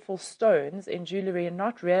these beautiful stones in jewelry and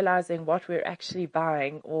not realizing what we're actually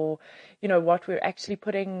buying or, what we're actually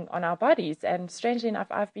putting on our bodies. And strangely enough,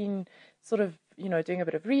 I've been sort of, doing a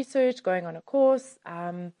bit of research, going on a course,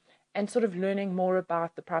 and sort of learning more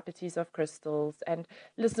about the properties of crystals. And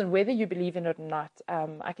listen, whether you believe in it or not,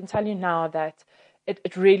 I can tell you now that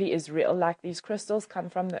it really is real. Like, these crystals come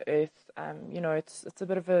from the earth. It's a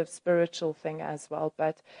bit of a spiritual thing as well,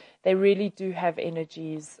 but they really do have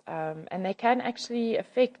energies, and they can actually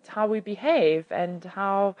affect how we behave and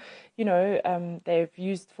how, they've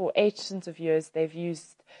used for ancient of years. They've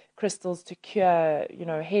used crystals to cure,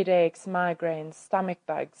 headaches, migraines, stomach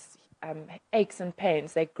bugs, aches and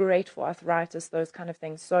pains. They're great for arthritis, those kind of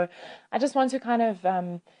things. So I just want to kind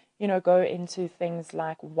of, go into things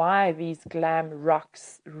like why these glam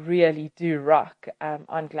rocks really do rock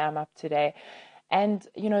on Glam Up today. And,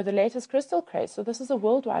 the latest crystal craze. So this is a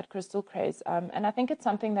worldwide crystal craze. And I think it's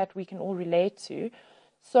something that we can all relate to.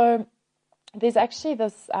 So there's actually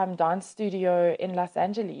this dance studio in Los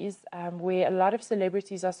Angeles where a lot of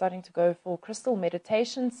celebrities are starting to go for crystal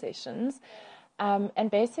meditation sessions. And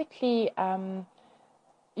basically,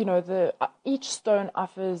 each stone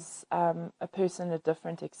offers a person a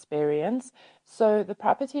different experience. So the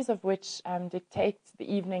properties of which dictate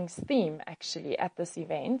the evening's theme, actually, at this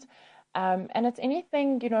event. And it's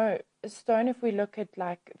anything, a stone, if we look at,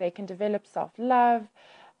 like, they can develop self-love,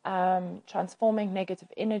 transforming negative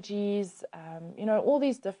energies, all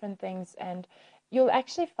these different things. And you'll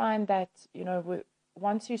actually find that,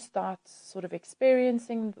 once you start sort of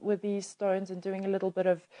experiencing with these stones and doing a little bit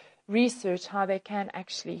of research, how they can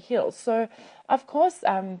actually heal. So, of course,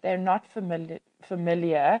 they're not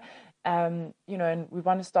familiar, and we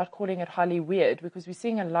want to start calling it Holly weird, because we're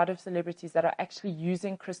seeing a lot of celebrities that are actually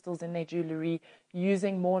using crystals in their jewelry,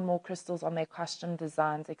 using more and more crystals on their costume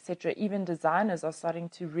designs, etc. Even designers are starting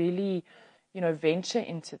to really, venture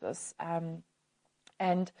into this.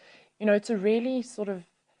 And, it's a really sort of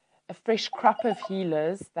a fresh crop of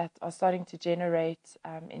healers that are starting to generate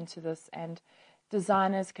into this, and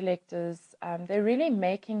designers, collectors, they're really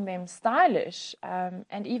making them stylish.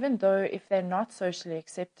 And even though if they're not socially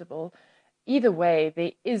acceptable, either way,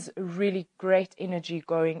 there is really great energy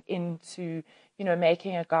going into,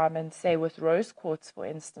 making a garment, say with rose quartz, for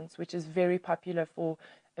instance, which is very popular for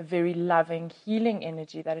a very loving, healing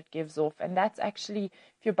energy that it gives off. And that's actually,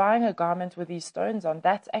 if you're buying a garment with these stones on,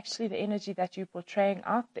 that's actually the energy that you're portraying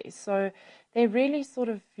out there. So they're really sort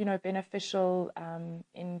of, beneficial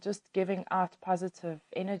in just giving out positive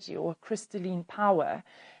energy or crystalline power,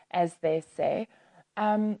 as they say.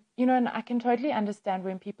 And I can totally understand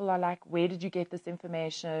when people are like, where did you get this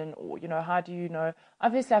information? Or, how do you know?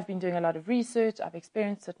 Obviously, I've been doing a lot of research. I've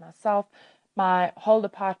experienced it myself. My whole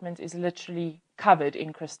apartment is literally covered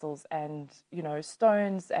in crystals and,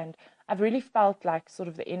 stones. And I've really felt like sort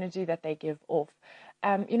of the energy that they give off.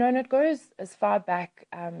 And it goes as far back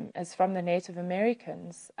as from the Native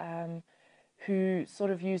Americans who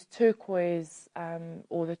sort of used turquoise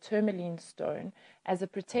or the tourmaline stone as a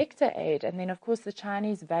protector aid. And then, of course, the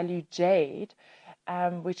Chinese value jade,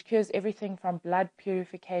 which cures everything from blood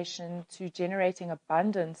purification to generating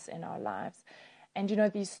abundance in our lives. And,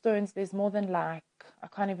 these stones, there's more than I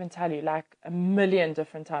can't even tell you, 1 million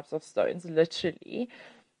different types of stones, literally.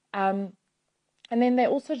 And then they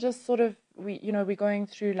also just sort of, we're going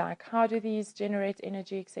through how do these generate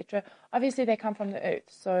energy, etc. Obviously, they come from the earth.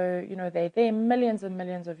 So, they're there millions and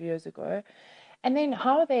millions of years ago. And then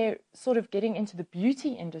how they're sort of getting into the beauty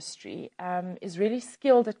industry is really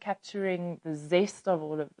skilled at capturing the zest of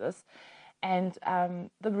all of this. And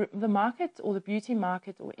the market, or the beauty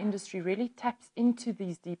market or industry, really taps into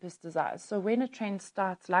these deepest desires. So when a trend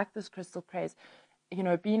starts, like this crystal craze, you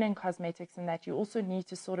know, being in cosmetics and that, you also need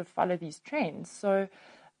to sort of follow these trends. So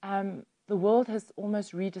the world has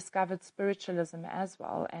almost rediscovered spiritualism as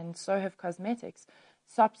well, and so have cosmetics.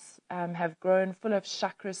 Shops have grown full of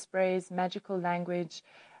chakra sprays, magical language,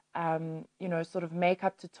 you know, sort of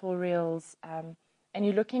makeup tutorials. And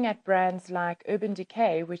you're looking at brands like Urban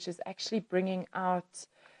Decay, which is actually bringing out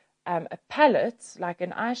a palette, like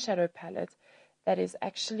an eyeshadow palette, that is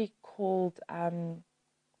actually called,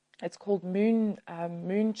 it's called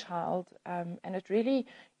Moonchild. And it really,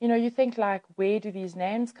 you know, you think like, where do these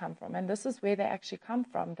names come from? And this is where they actually come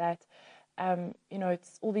from, that, you know,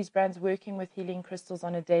 it's all these brands working with healing crystals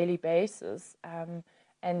on a daily basis.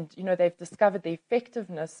 And, you know, they've discovered the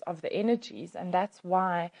effectiveness of the energies, and that's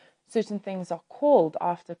why certain things are called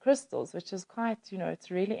after crystals, which is quite, you know, it's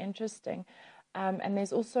really interesting. And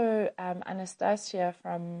there's also Anastasia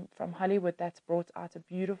from Hollywood that's brought out a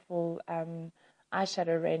beautiful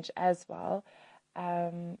eyeshadow range as well.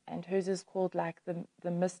 And hers is called like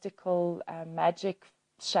the mystical magic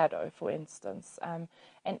shadow, for instance. And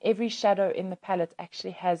every shadow in the palette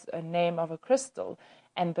actually has a name of a crystal,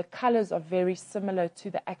 and the colors are very similar to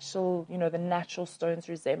the actual, you know, the natural stone's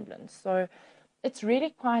resemblance. So it's really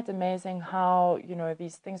quite amazing how, you know,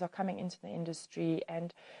 these things are coming into the industry.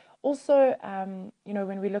 And also, you know,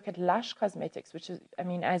 when we look at Lush Cosmetics, which is, I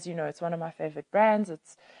mean, as you know, it's one of my favorite brands.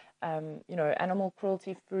 It's, you know, animal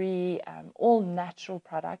cruelty free, all natural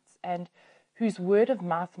products, and whose word of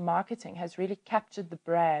mouth marketing has really captured the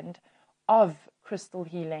brand of crystal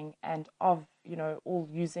healing and of, you know, all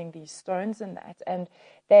using these stones and that. And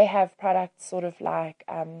they have products sort of like,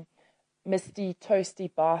 misty,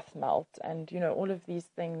 toasty bath melt, and, you know, all of these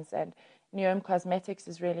things. And Neom Cosmetics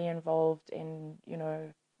is really involved in, you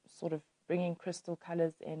know, sort of bringing crystal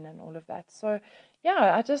colors in and all of that. So,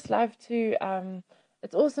 yeah, I just love to,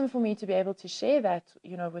 it's awesome for me to be able to share that,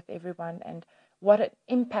 you know, with everyone, and what an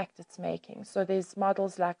impact it's making. So there's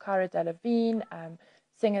models like Cara Delevingne,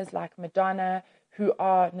 singers like Madonna, who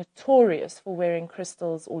are notorious for wearing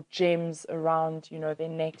crystals or gems around, you know, their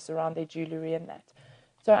necks, around their jewelry and that.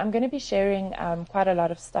 So I'm going to be sharing quite a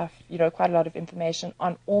lot of stuff, you know, quite a lot of information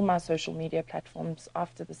on all my social media platforms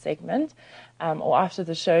after the segment or after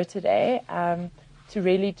the show today, to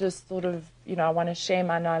really just sort of, you know, I want to share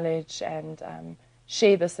my knowledge and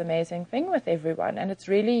share this amazing thing with everyone. And it's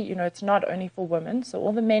really, you know, it's not only for women. So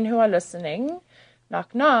all the men who are listening,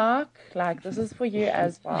 knock, knock, like this is for you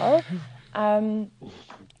as well.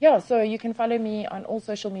 Yeah, so you can follow me on all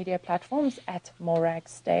social media platforms at Morag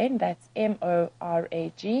Steyn. That's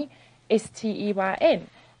MORAGSTEYN.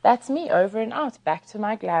 That's me, over and out. Back to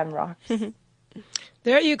my glam rocks.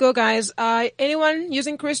 There you go, guys. Anyone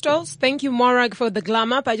using crystals? Thank you, Morag, for the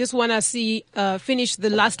glam up. I just want to see finish the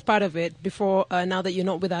last part of it before now that you're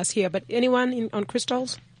not with us here. But anyone on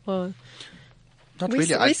crystals? Not we,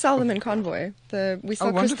 really. We sell them in Convoy. We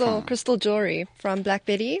sell crystal jewelry from Black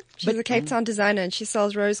Betty. She's a Cape Town designer, and she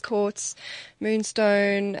sells rose quartz,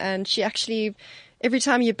 moonstone, and she actually, every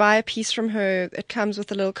time you buy a piece from her, it comes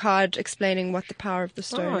with a little card explaining what the power of the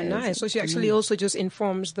stone is. Oh, nice. So she actually also just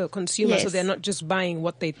informs the consumer, so they're not just buying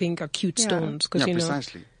what they think are cute stones. Yeah, you know,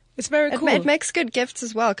 precisely. It's very cool. It makes good gifts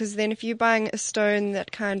as well, because then if you're buying a stone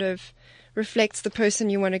that kind of reflects the person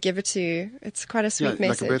you want to give it to, it's quite a sweet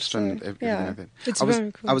message. Like a birthstone, everything like that. It's very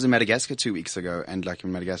cool. I was in Madagascar 2 weeks ago, and like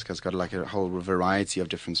in Madagascar's got like a whole variety of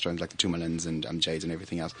different stones, like the tourmalines and jades and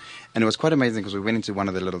everything else. And it was quite amazing because we went into one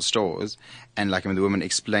of the little stores, and like, I mean, the woman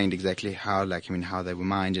explained exactly how, like, I mean, how they were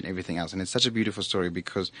mined and everything else. And it's such a beautiful story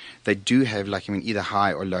because they do have, like, I mean, either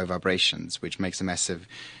high or low vibrations, which makes a massive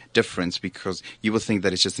difference, because you will think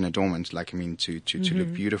that it's just an adornment, like, I mean, to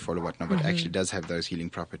look beautiful or whatnot, but it actually does have those healing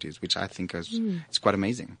properties, which I think is it's quite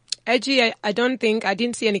amazing. Edgy, I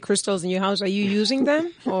didn't see any crystals in your house. Are you using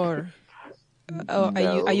them, or No.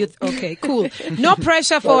 are you okay? Cool. No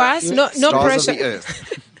pressure for us. No Stars pressure. of the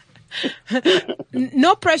earth.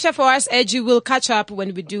 No pressure for us, Edgy. We'll catch up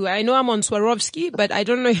when we do. I know I'm on Swarovski, but I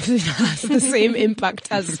don't know if it has the same impact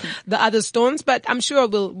as the other stones, but I'm sure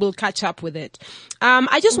we'll catch up with it.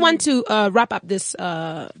 I just want to wrap up this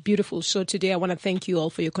beautiful show today. I want to thank you all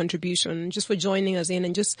for your contribution, just for joining us in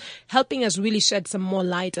and just helping us really shed some more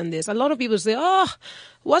light on this. A lot of people say, oh,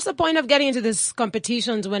 what's the point of getting into these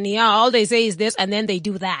competitions when all they say is this and then they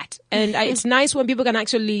do that? And it's nice when people can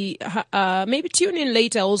actually maybe tune in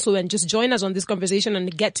later also and just join us on this conversation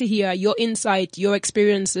and get to hear your insight, your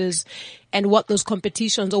experiences, and what those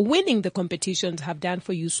competitions or winning the competitions have done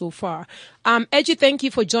for you so far. Edgy, thank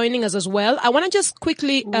you for joining us as well. I want to just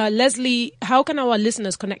quickly, Leslie, how can our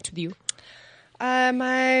listeners connect with you?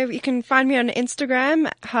 You can find me on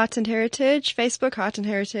Instagram, Heart and Heritage, Facebook, Heart and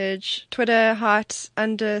Heritage, Twitter,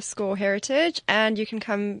 Heart_Heritage, and you can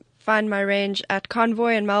come find my range at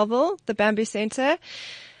Convoy in Melville, the Bamboo Centre.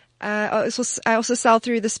 I also sell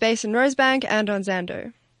through The Space in Rosebank and on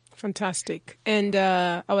Zando. Fantastic. And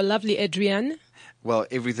our lovely Adrian. Well,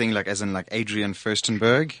 everything as in Adrian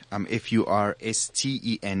Furstenberg,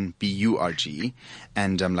 F-U-R-S-T-E-N-B-U-R-G.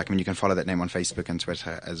 And you can follow that name on Facebook and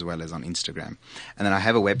Twitter as well as on Instagram. And then I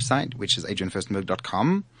have a website, which is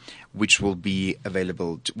adrianfurstenberg.com, which will be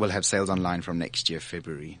available, we'll have sales online from next year,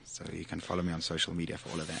 February. So you can follow me on social media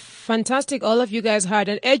for all of that. Fantastic. All of you guys heard.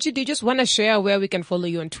 And Edgy, do you just want to share where we can follow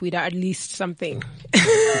you on Twitter, at least something?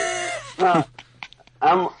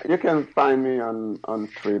 You can find me on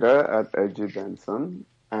Twitter at Edgy Benson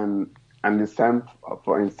and the same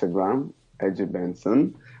for Instagram, Edgy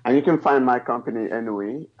Benson. And you can find my company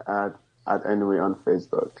Enui at Enui on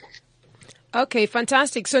Facebook. Okay,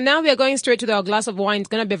 fantastic. So now we are going straight to our glass of wine. It's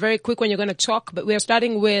going to be very quick when you're going to talk, but we are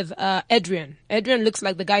starting with Adrian. Adrian looks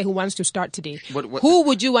like the guy who wants to start today. Who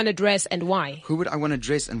would you want to dress and why? Who would I want to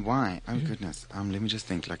dress and why? Oh goodness. Let me just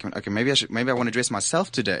think. Maybe I want to dress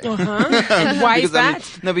myself today. Why is that?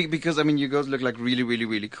 Because you girls look really, really,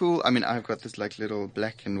 really cool. I've got this little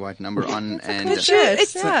black and white number on, and you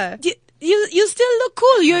still look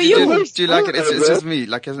cool. You're you. Do you like it? It's just me.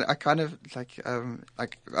 I kind of I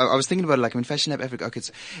was thinking about it, Fashion Lab Africa. Okay,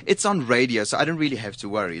 it's on radio, so I don't really have to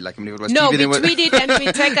worry. If it was no, TV, we tweet it and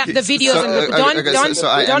we take up the videos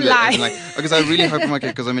don't lie. Because I really hope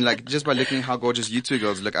because just by looking how gorgeous you two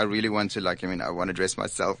girls look, I really want to I want to dress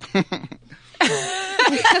myself.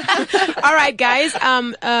 All right, guys.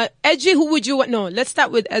 Edgy, who would you want? No, let's start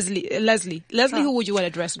with Leslie. Leslie, who would you want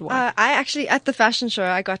to dress and why? I actually, at the fashion show,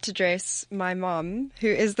 I got to dress my mom, who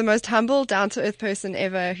is the most humble, down-to-earth person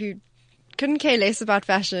ever, who couldn't care less about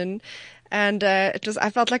fashion. And I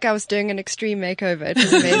felt like I was doing an extreme makeover. It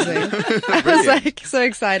was amazing. I was so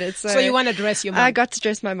excited. So you want to dress your mom? I got to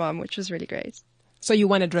dress my mom, which was really great. So you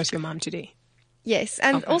want to dress your mom today? Yes.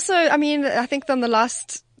 And also, I think on the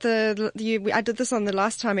last, I did this on the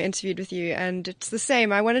last time I interviewed with you, and it's the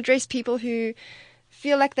same. I want to dress people who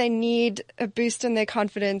feel like they need a boost in their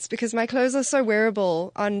confidence, because my clothes are so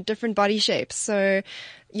wearable on different body shapes. So,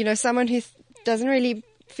 someone who doesn't really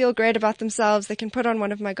feel great about themselves, they can put on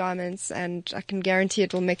one of my garments and I can guarantee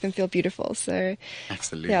it will make them feel beautiful. So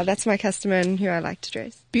absolutely. Yeah, that's my customer and who I like to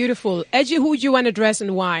dress. Beautiful. Edgy, who would you want to dress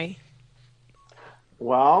and why?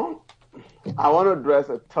 Well, I want to dress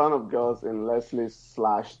a ton of girls in Leslie's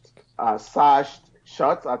sashed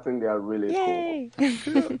shorts. I think they are really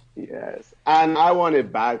cool. Yes. And I want a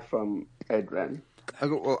bag from Adrian.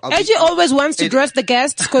 Edgy always wants to dress the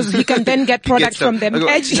guests because he can then get products from them.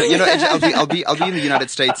 Edgy. Edgy, I'll be in the United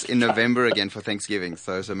States in November again for Thanksgiving,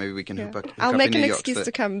 so maybe we can hook up. I'll make an excuse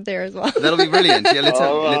to come there as well. That'll be brilliant. Yeah, let's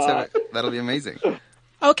have it. That'll be amazing.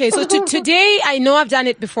 Okay, so today, I know I've done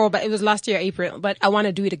it before, but it was last year, April, but I want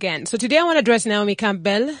to do it again. So today I want to dress Naomi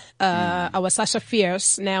Campbell, our Sasha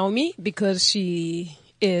Fierce Naomi, because she's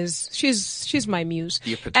my muse.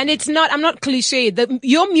 And I'm not cliche.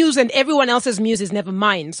 Your muse and everyone else's muse is never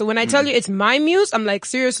mine. So when I tell you it's my muse, I'm like,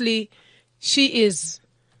 seriously, she is.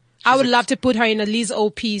 I would love to put her in a Liz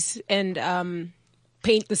O piece and,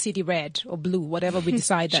 paint the city red or blue, whatever we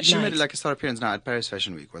decide that night. She made a star appearance now at Paris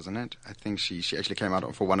Fashion Week, wasn't it? I think she actually came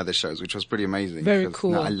out for one of the shows, which was pretty amazing. Very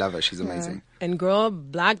cool. No, I love her. She's amazing. And girl,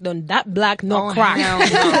 black crack. That black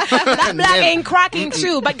ain't cracking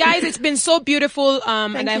too. But guys, it's been so beautiful.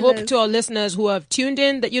 And I hope to our listeners who have tuned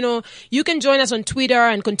in that, you can join us on Twitter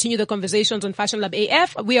and continue the conversations on Fashion Lab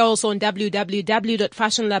AF. We are also on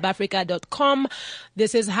www.fashionlabafrica.com.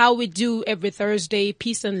 This is how we do every Thursday.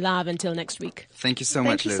 Peace and love until next week. Thank you so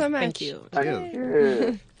much, Liz. Thank you.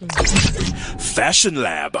 Fashion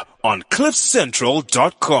Lab on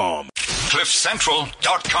CliffCentral.com.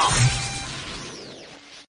 CliffCentral.com.